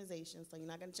 100+ organizations, so you're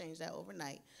not going to change that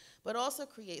overnight, but also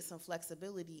create some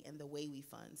flexibility in the way we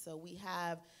fund. So we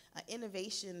have an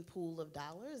innovation pool of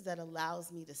dollars that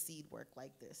allows me to seed work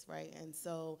like this, right? And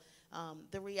so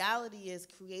the reality is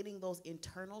creating those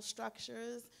internal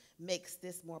structures makes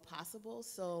this more possible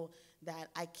so that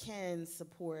I can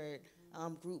support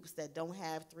groups that don't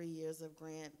have 3 years of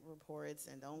grant reports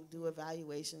and don't do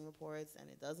evaluation reports, and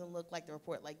it doesn't look like the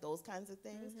report, like those kinds of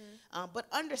things. But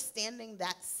understanding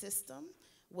that system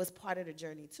was part of the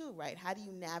journey too, right? How do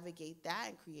you navigate that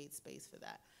and create space for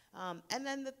that? And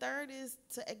then the third is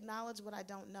to acknowledge what I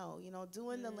don't know.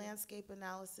 Doing the landscape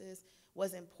analysis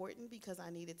was important because I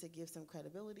needed to give some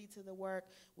credibility to the work.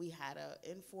 We had an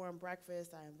informed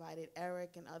breakfast. I invited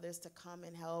Eric and others to come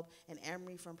and help, and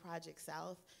Emery from Project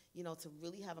South, to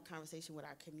really have a conversation with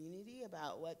our community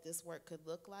about what this work could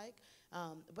look like.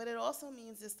 But it also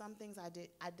means there's some things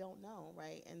I don't know,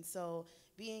 right? And so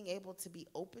being able to be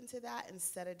open to that and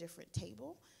set a different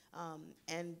table,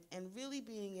 and really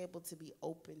being able to be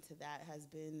open to that has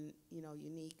been,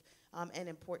 unique and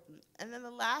important. And then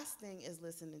the last thing is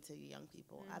listening to young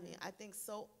people. I mean, I think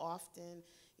so often,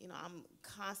 I'm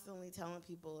constantly telling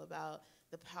people about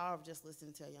the power of just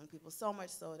listening to young people, so much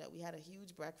so that we had a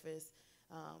huge breakfast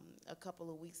a couple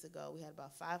of weeks ago. We had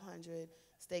about 500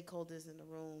 stakeholders in the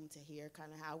room to hear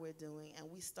kind of how we're doing,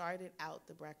 and we started out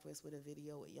the breakfast with a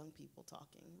video with young people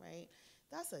talking, right?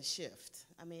 that's a shift.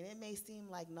 I mean, it may seem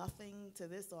like nothing to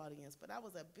this audience, but that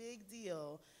was a big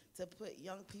deal to put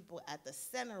young people at the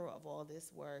center of all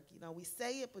this work. You know, we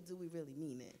say it, but do we really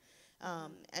mean it?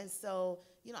 And so,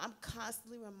 you know, I'm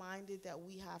constantly reminded that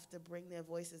we have to bring their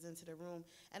voices into the room.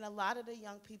 And a lot of the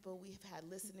young people, we've had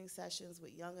listening sessions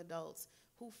with young adults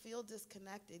who feel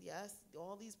disconnected. Yes,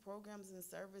 all these programs and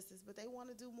services, but they want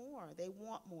to do more. They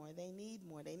want more. They need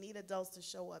more. They need adults to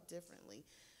show up differently.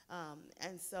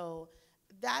 And so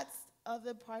that's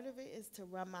other part of it, is to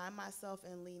remind myself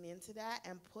and lean into that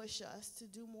and push us to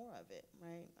do more of it,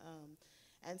 right?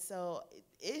 And so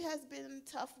it has been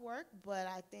tough work, but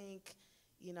I think,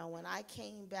 you know, when I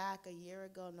came back a year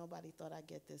ago, nobody thought I'd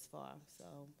get this far. So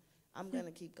I'm going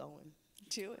to keep going.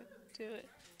 Do it.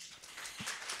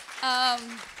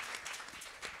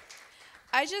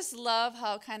 I just love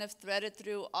how kind of threaded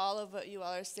through all of what you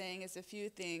all are saying is a few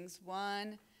things.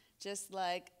 One, just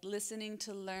like listening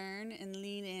to learn and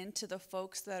lean into the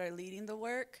folks that are leading the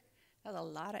work. That's a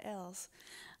lot of L's.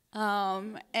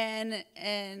 And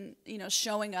you know,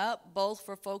 showing up both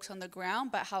for folks on the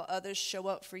ground, but how others show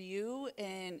up for you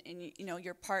and you know,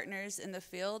 your partners in the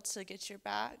field to get your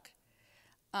back.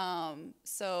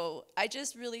 So I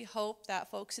just really hope that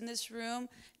folks in this room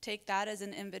take that as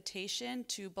an invitation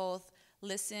to both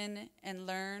listen and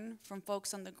learn from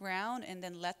folks on the ground, and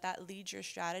then let that lead your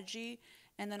strategy,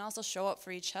 and then also show up for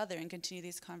each other and continue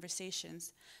these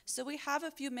conversations. So we have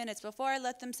a few minutes. Before I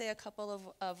let them say a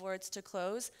couple of words to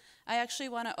close, I actually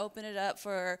want to open it up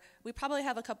for, we probably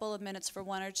have a couple of minutes for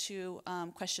one or two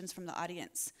questions from the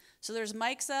audience. So there's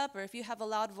mics up, or if you have a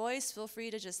loud voice, feel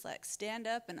free to just like stand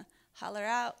up and holler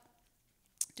out.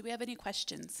 Do we have any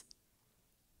questions?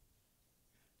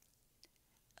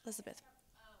 Elizabeth.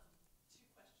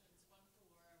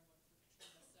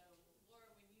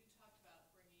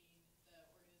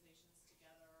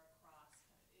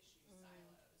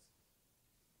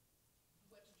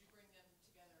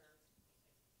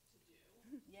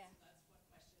 Yeah. So that's one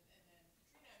question. And then,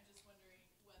 Katrina, I'm just wondering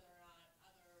whether or not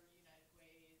other United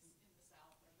Ways in the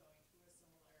South are going through a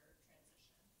similar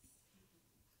transition.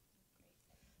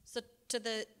 So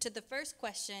to the first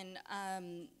question,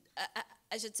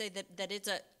 I should say that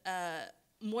it's a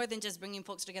more than just bringing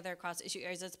folks together across issue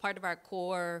areas. It's part of our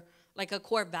core, like a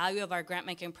core value of our grant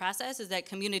making process, is that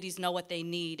communities know what they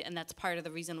need, and that's part of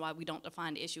the reason why we don't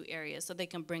define issue areas, so they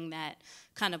can bring that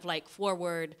kind of like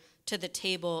forward to the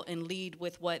table and lead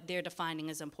with what they're defining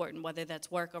as important, whether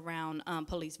that's work around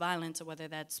police violence, or whether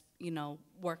that's, you know,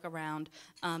 work around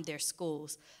their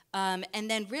schools. And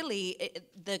then really,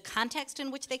 the context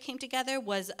in which they came together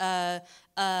was a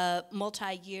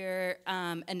multi-year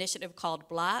initiative called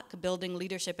BLOCK, Building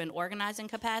Leadership and Organizing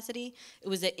Capacity. It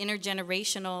was an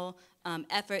intergenerational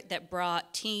effort that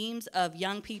brought teams of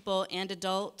young people and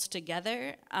adults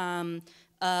together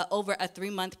over a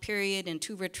 3-month period in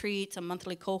 2 retreats, some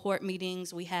monthly cohort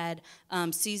meetings. We had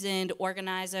seasoned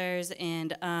organizers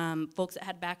and folks that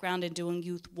had background in doing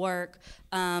youth work,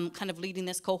 kind of leading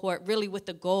this cohort, really with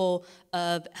the goal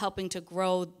of helping to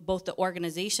grow both the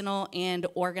organizational and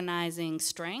organizing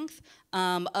strength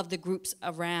of the groups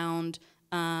around,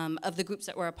 of the groups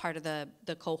that were a part of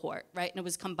the cohort, right? And it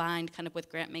was combined kind of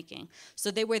with grant making. So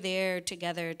they were there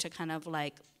together to kind of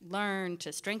like learn,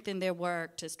 to strengthen their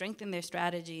work, to strengthen their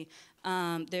strategy,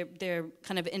 their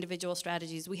kind of individual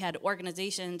strategies. We had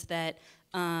organizations that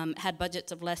had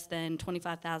budgets of less than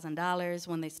 $25,000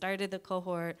 when they started the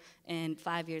cohort, and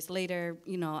 5 years later,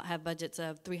 you know, have budgets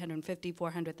of $350,000,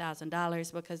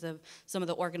 $400,000 because of some of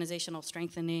the organizational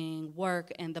strengthening work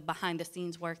and the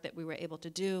behind-the-scenes work that we were able to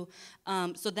do.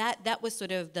 So that was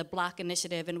sort of the BLOCK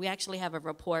initiative, and we actually have a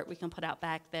report we can put out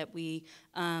back that we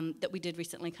did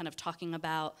recently, kind of talking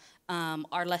about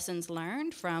our lessons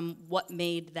learned from what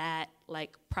made that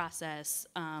like process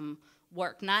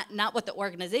work, not what the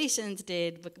organizations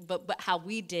did, but how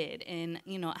we did, and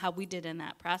you know how we did in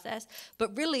that process.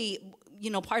 But really, you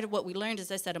know, part of what we learned, as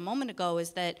I said a moment ago,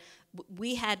 is that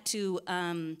we had to.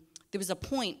 There was a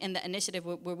point in the initiative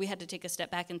where we had to take a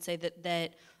step back and say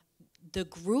that the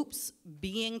groups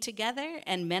being together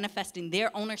and manifesting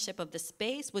their ownership of the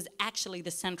space was actually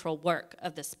the central work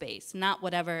of the space, not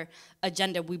whatever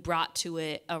agenda we brought to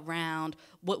it around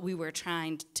what we were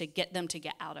trying to get them to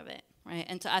get out of it. Right,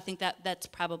 and so I think that's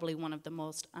probably one of the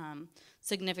most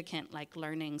significant like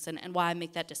learnings, and why I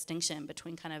make that distinction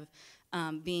between kind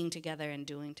of being together and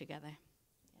doing together.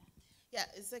 Yeah,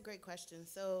 it's a great question.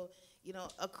 So, you know,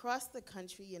 across the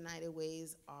country, United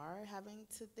Ways are having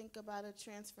to think about a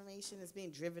transformation. It's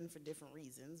being driven for different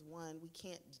reasons. One, we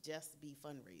can't just be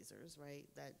fundraisers, right?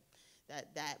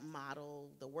 that model,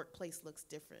 the workplace looks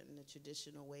different, and the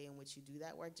traditional way in which you do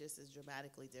that work just is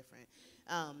dramatically different.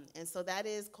 And so that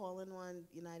is calling on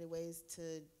United Ways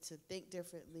to think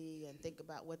differently and think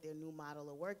about what their new model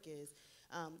of work is.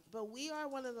 But we are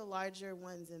one of the larger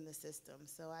ones in the system.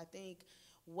 So I think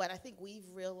what we've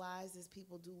realized is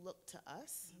people do look to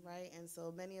us, right? And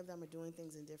so many of them are doing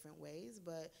things in different ways,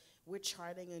 but we're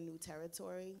charting a new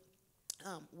territory.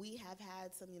 We have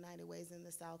had some United Ways in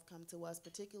the South come to us,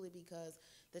 particularly because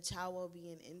the Child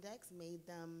Wellbeing Index made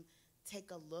them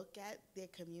take a look at their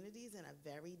communities in a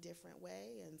very different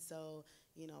way. And so,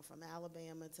 from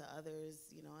Alabama to others,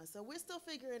 and so we're still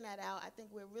figuring that out. I think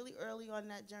we're really early on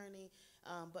that journey,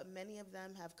 but many of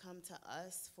them have come to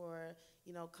us for,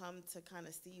 come to kind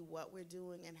of see what we're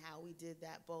doing and how we did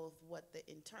that, both what the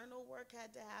internal work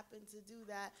had to happen to do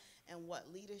that and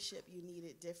what leadership you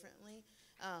needed differently.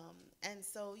 And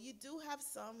so you do have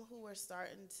some who are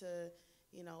starting to,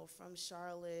 from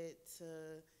Charlotte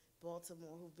to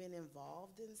Baltimore, who've been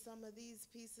involved in some of these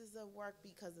pieces of work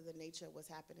because of the nature of what's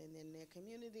happening in their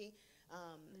community.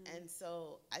 And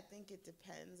so I think it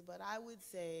depends, but I would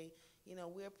say,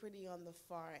 we're pretty on the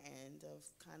far end of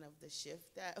kind of the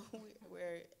shift that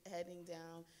we're heading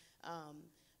down.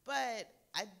 But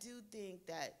I do think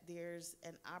that there's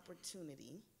an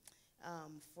opportunity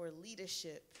for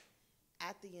leadership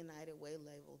at the United Way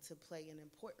level to play an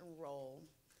important role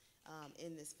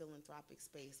in this philanthropic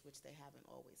space, which they haven't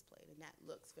always played, and that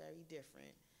looks very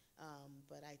different.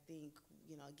 But I think,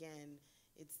 again,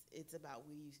 it's about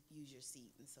where you use your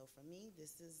seat, and so for me,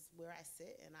 this is where I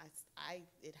sit, and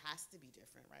it has to be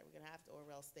different, right? We're gonna have to,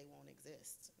 or else they won't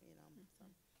exist, So.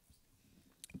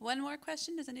 One more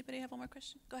question. Does anybody have one more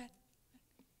question? Go ahead.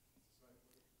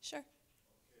 Sure.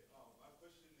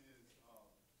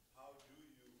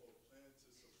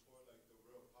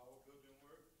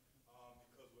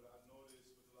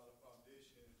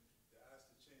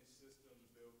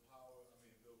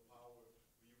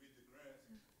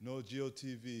 No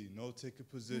GOTV, no ticket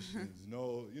positions,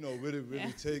 no, what it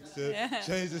really takes to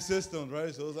change the system,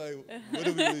 right? So it's like, what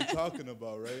are we really talking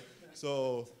about, right?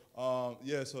 So, so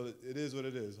it is what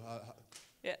it is.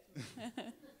 Yeah.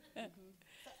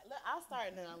 I'll start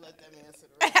and then I'll let them answer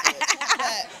the rest of it.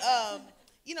 But,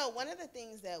 one of the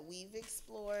things that we've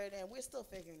explored, and we're still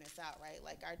figuring this out, right?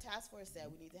 Like our task force said,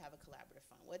 we need to have a collaborative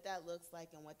fund. What that looks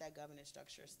like and what that governance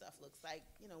structure stuff looks like,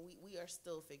 we are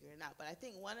still figuring it out. But I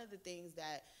think one of the things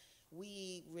that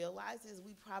we realize is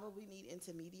we probably need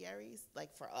intermediaries,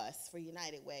 like for us, for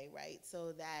United Way, right?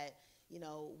 So that,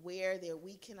 where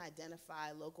we can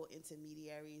identify local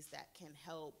intermediaries that can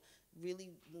help really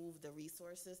move the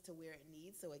resources to where it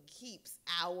needs, so it keeps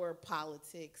our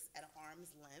politics at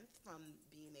arm's length from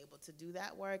being able to do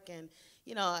that work. And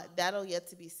that'll yet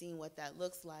to be seen what that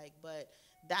looks like, but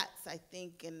that's, I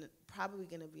think, and probably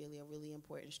going to be a really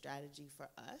important strategy for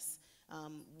us.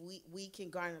 We can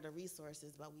garner the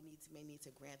resources, but we may need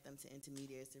to grant them to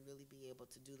intermediaries to really be able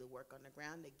to do the work on the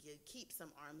ground, to keep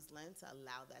some arm's length, to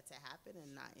allow that to happen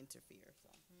and not interfere. So.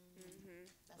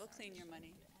 We'll clean your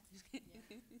money.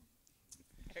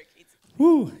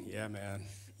 Woo, yeah, man.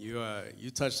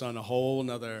 You touched on a whole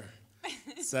nother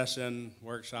session,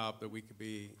 workshop that we could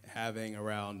be having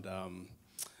around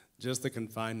just the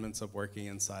confinements of working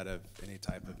inside of any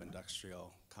type of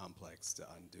industrial complex to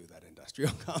undo that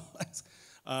industrial complex.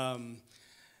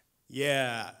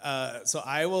 So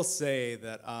I will say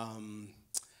that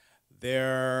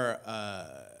there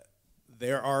are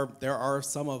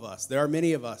some of us, there are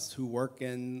many of us who work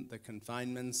in the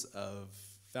confinements of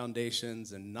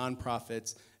foundations and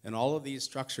nonprofits and all of these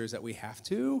structures that we have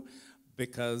to,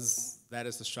 because that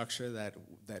is the structure that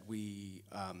we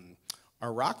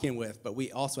are rocking with, but we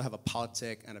also have a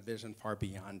politic and a vision far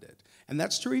beyond it. And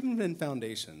that's true even in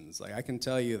foundations. Like, I can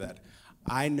tell you that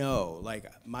I know,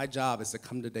 like, my job is to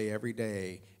come today every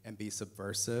day and be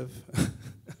subversive,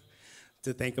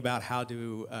 to think about how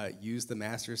to use the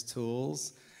master's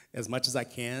tools as much as I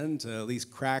can to at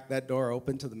least crack that door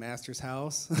open to the master's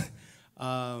house.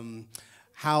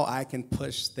 How I can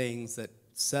push things that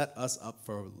set us up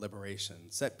for liberation,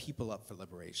 set people up for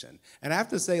liberation. And I have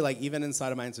to say, like, even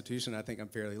inside of my institution, I think I'm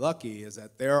fairly lucky, is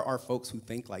that there are folks who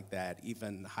think like that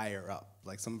even higher up.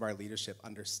 Like, some of our leadership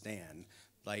understand,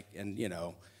 like, and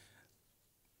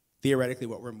theoretically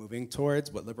what we're moving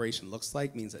towards, what liberation looks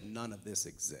like, means that none of this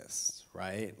exists,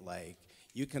 right? Like,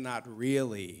 you cannot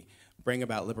really bring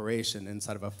about liberation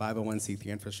inside of a 501c3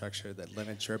 infrastructure that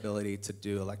limits your ability to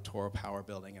do electoral power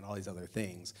building and all these other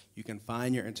things. You can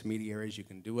find your intermediaries, you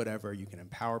can do whatever, you can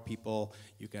empower people,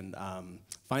 you can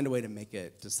find a way to make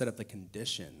it, to set up the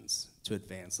conditions to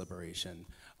advance liberation,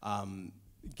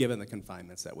 given the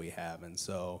confinements that we have. And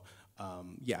so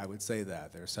yeah, I would say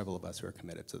that there are several of us who are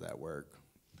committed to that work.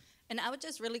 And I would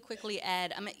just really quickly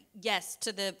add, I mean, yes,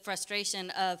 to the frustration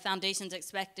of foundations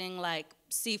expecting like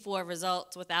C4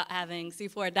 results without having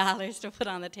C4 dollars to put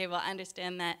on the table. I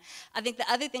understand that. I think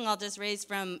the other thing I'll just raise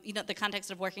from, the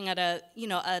context of working at a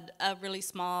really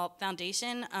small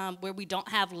foundation where we don't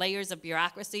have layers of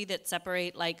bureaucracy that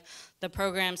separate like the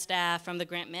program staff from the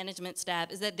grant management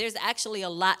staff, is that there's actually a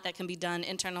lot that can be done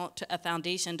internal to a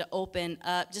foundation to open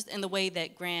up just in the way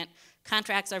that grant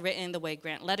contracts are written, the way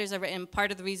grant letters are written.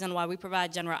 Part of the reason why we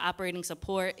provide general operating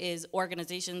support is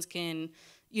organizations can,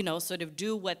 sort of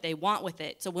do what they want with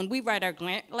it. So when we write our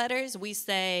grant letters, we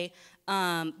say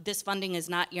this funding is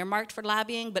not earmarked for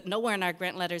lobbying, but nowhere in our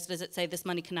grant letters does it say this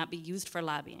money cannot be used for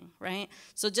lobbying, right?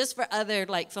 So just for other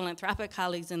like philanthropic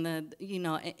colleagues in the,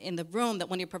 in the room, that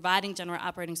when you're providing general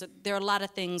operating, so there are a lot of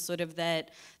things sort of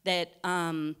that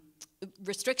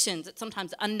restrictions that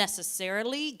sometimes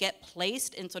unnecessarily get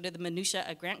placed in sort of the minutia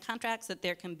of grant contracts, that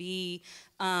there can be,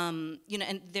 and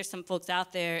there's some folks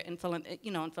out there in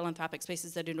philanthropic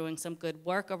spaces that are doing some good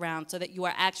work around, so that you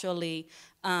are actually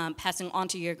passing on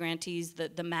to your grantees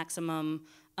the maximum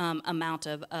amount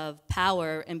of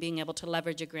power and being able to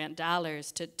leverage your grant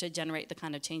dollars to generate the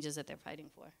kind of changes that they're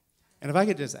fighting for. And if I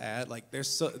could just add, like, there's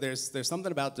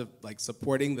something about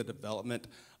supporting the development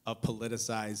of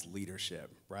politicized leadership,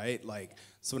 right? Like,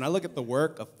 so when I look at the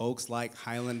work of folks like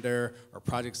Highlander or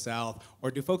Project South,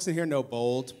 or do folks in here know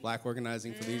BOLD, Black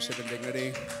Organizing for Leadership and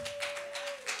Dignity?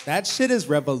 That shit is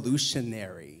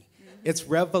revolutionary. It's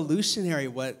revolutionary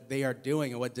what they are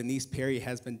doing and what Denise Perry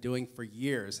has been doing for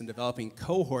years in developing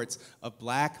cohorts of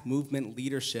Black movement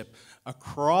leadership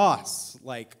across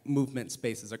movement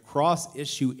spaces, across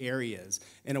issue areas,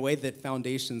 in a way that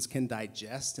foundations can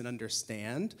digest and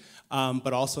understand,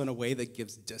 but also in a way that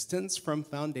gives distance from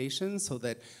foundations so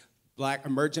that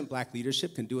emergent Black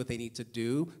leadership can do what they need to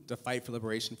do to fight for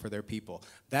liberation for their people.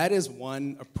 That is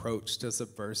one approach to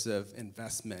subversive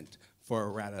investment for a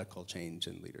radical change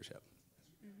in leadership.